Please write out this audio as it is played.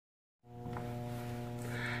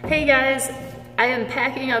Hey guys, I am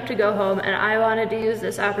packing up to go home and I wanted to use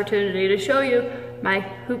this opportunity to show you my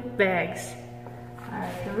hoop bags.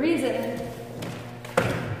 Alright, the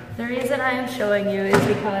reason I am showing you is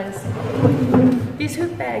because these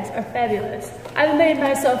hoop bags are fabulous. I've made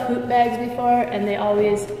myself hoop bags before and they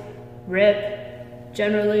always rip,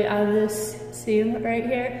 generally on this seam right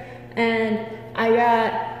here, and I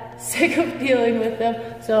got sick of dealing with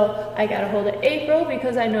them, so I got a hold of April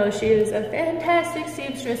because I know she is a fantastic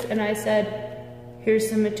seamstress, and I said, here's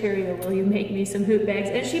some material, will you make me some hoop bags?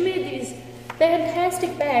 And she made these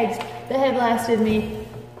fantastic bags that have lasted me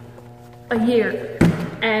a year.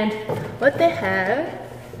 And what they have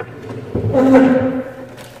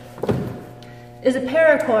is a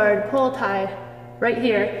paracord pull tie right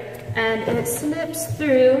here, and it snips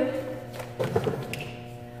through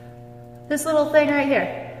this little thing right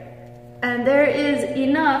here. And there is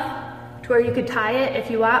enough to where you could tie it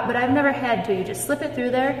if you want, but I've never had to. You just slip it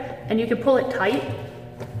through there and you can pull it tight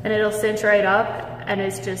and it'll cinch right up and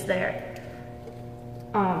it's just there.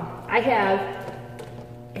 I have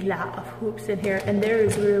a lot of hoops in here and there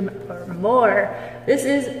is room for more. This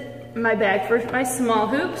is my bag for my small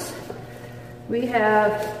hoops. We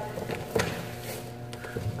have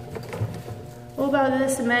about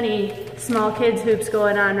this many small kids hoops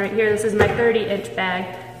going on right here. This is my 30-inch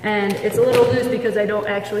bag. And it's a little loose because I don't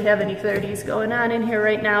actually have any 30s going on in here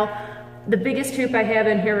right now. The biggest hoop I have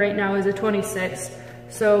in here right now is a 26.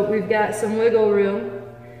 So we've got some wiggle room.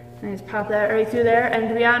 I just pop that right through there. And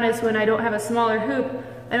to be honest, when I don't have a smaller hoop,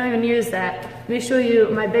 I don't even use that. Let me show you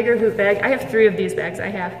my bigger hoop bag. I have 3 of these bags. I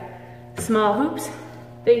have small hoops,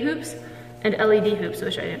 big hoops, and LED hoops,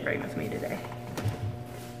 which I didn't bring with me today.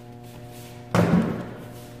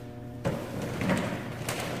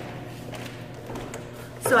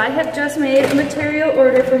 So I have just made a material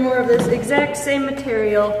order for more of this exact same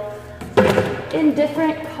material in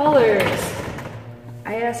different colors.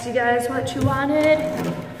 I asked you guys what you wanted.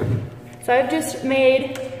 So I've just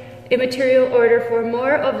made a material order for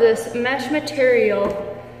more of this mesh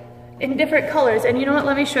material in different colors. And you know what,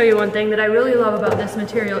 let me show you one thing that I really love about this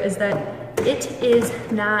material is that it is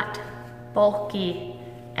not bulky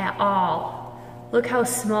at all. Look how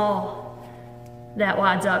small that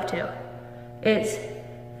wad's up to.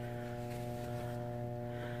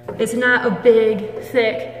 It's not a big,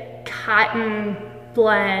 thick cotton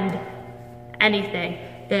blend anything.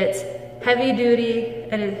 It's heavy duty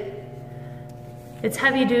and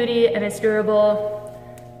it's durable.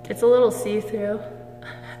 It's a little see-through,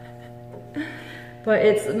 but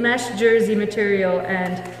it's mesh jersey material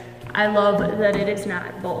and I love that it is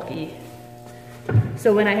not bulky.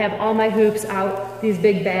 So when I have all my hoops out, these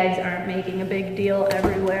big bags aren't making a big deal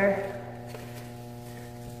everywhere.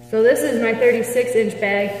 So this is my 36-inch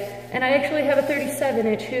bag, and I actually have a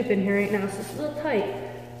 37-inch hoop in here right now, so it's a little tight,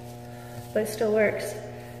 but it still works.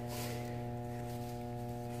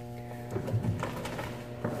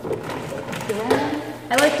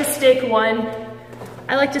 I like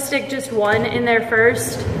to stick just one in there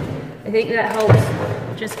first. I think that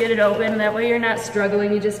helps just get it open. That way you're not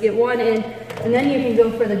struggling, you just get one in, and then you can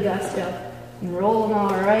go for the gusto. And roll them all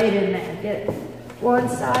right in there. Get one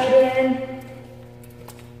side in.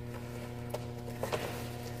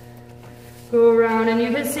 Go around, and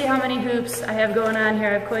you can see how many hoops I have going on here.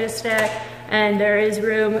 I have quite a stack, and there is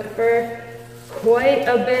room for quite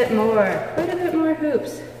a bit more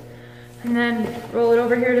hoops. And then roll it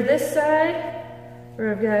over here to this side,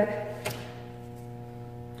 where I've got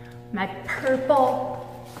my purple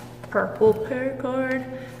paracord,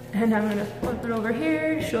 and I'm gonna flip it over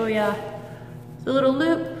here, show ya the little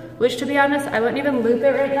loop, which to be honest, I wouldn't even loop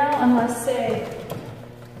it right now unless, say,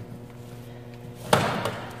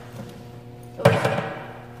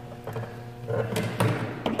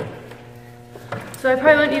 so I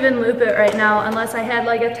probably wouldn't even loop it right now unless I had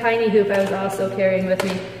like a tiny hoop I was also carrying with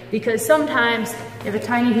me. Because sometimes you have a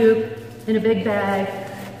tiny hoop in a big bag.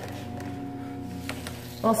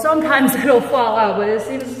 Well, sometimes it'll fall out, but it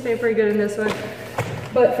seems to stay pretty good in this one.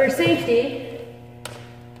 But for safety,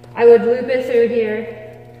 I would loop it through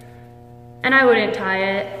here. And I wouldn't tie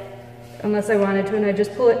it unless I wanted to, and I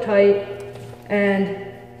just pull it tight. And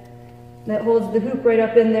that holds the hoop right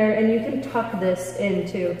up in there, and you can tuck this in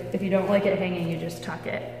too. If you don't like it hanging, you just tuck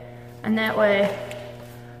it. And that way,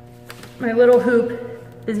 my little hoop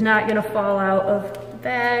is not gonna fall out of the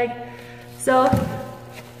bag. So,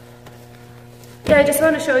 yeah, I just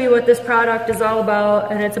wanna show you what this product is all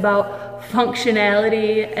about, and it's about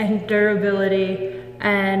functionality and durability,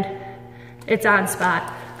 and it's on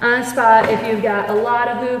spot. On spot if you've got a lot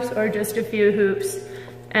of hoops or just a few hoops,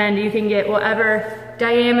 and you can get whatever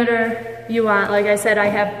diameter you want. Like I said, I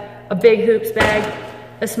have a big hoops bag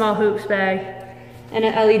a small hoops bag, and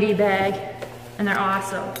an LED bag, and they're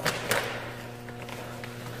awesome.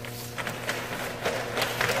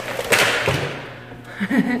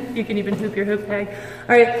 You can even hoop your hoop bag.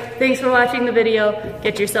 All right, thanks for watching the video.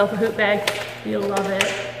 Get yourself a hoop bag. You'll love it.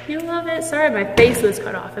 You'll love it. Sorry, my face was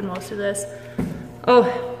cut off in most of this.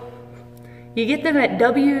 Oh, you get them at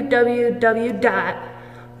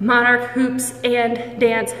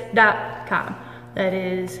www.monarchhoopsanddance.com. That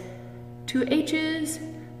is 2 H's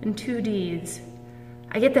and 2 D's.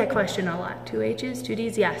 I get that question a lot. 2 H's, 2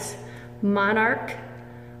 D's, yes. Monarch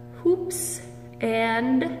Hoops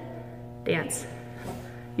and Dance.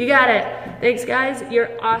 You got it. Thanks, guys.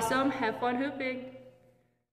 You're awesome. Have fun hooping.